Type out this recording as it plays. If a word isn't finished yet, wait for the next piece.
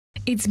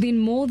It's been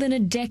more than a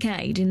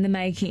decade in the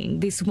making.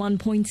 This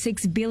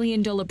 $1.6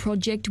 billion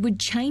project would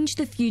change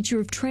the future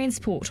of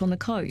transport on the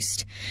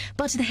coast.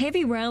 But the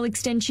heavy rail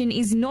extension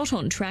is not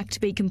on track to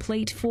be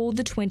complete for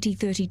the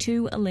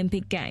 2032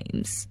 Olympic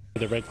Games.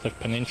 The Redcliffe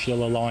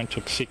Peninsula line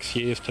took 6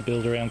 years to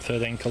build, around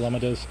 13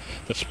 kilometres.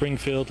 The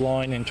Springfield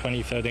line in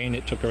 2013,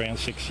 it took around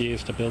 6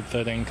 years to build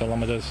 13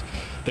 kilometres.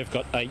 They've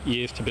got 8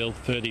 years to build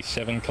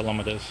 37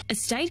 kilometres. A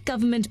state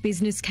government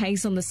business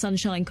case on the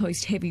Sunshine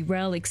Coast heavy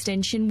rail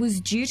extension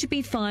was due to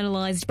be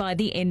finalised by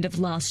the end of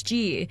last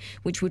year,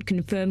 which would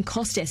confirm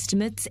cost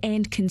estimates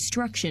and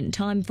construction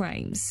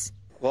timeframes.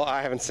 Well,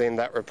 I haven't seen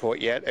that report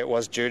yet. It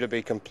was due to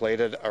be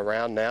completed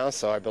around now,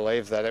 so I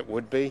believe that it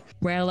would be.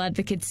 Rail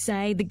advocates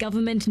say the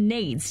government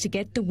needs to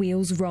get the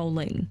wheels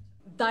rolling.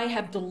 They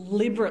have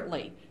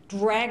deliberately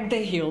dragged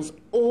their heels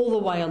all the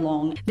way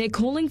along. They're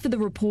calling for the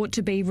report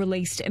to be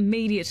released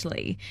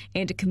immediately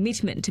and a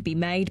commitment to be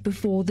made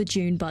before the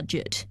June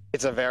budget.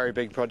 It's a very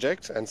big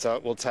project, and so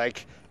it will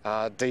take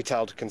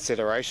detailed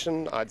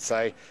consideration, I'd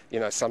say,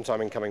 sometime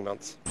in coming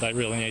months. They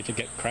really need to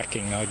get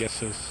cracking, I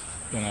guess,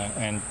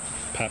 and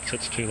perhaps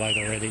it's too late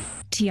already.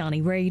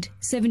 Tiani Reid,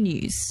 7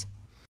 News.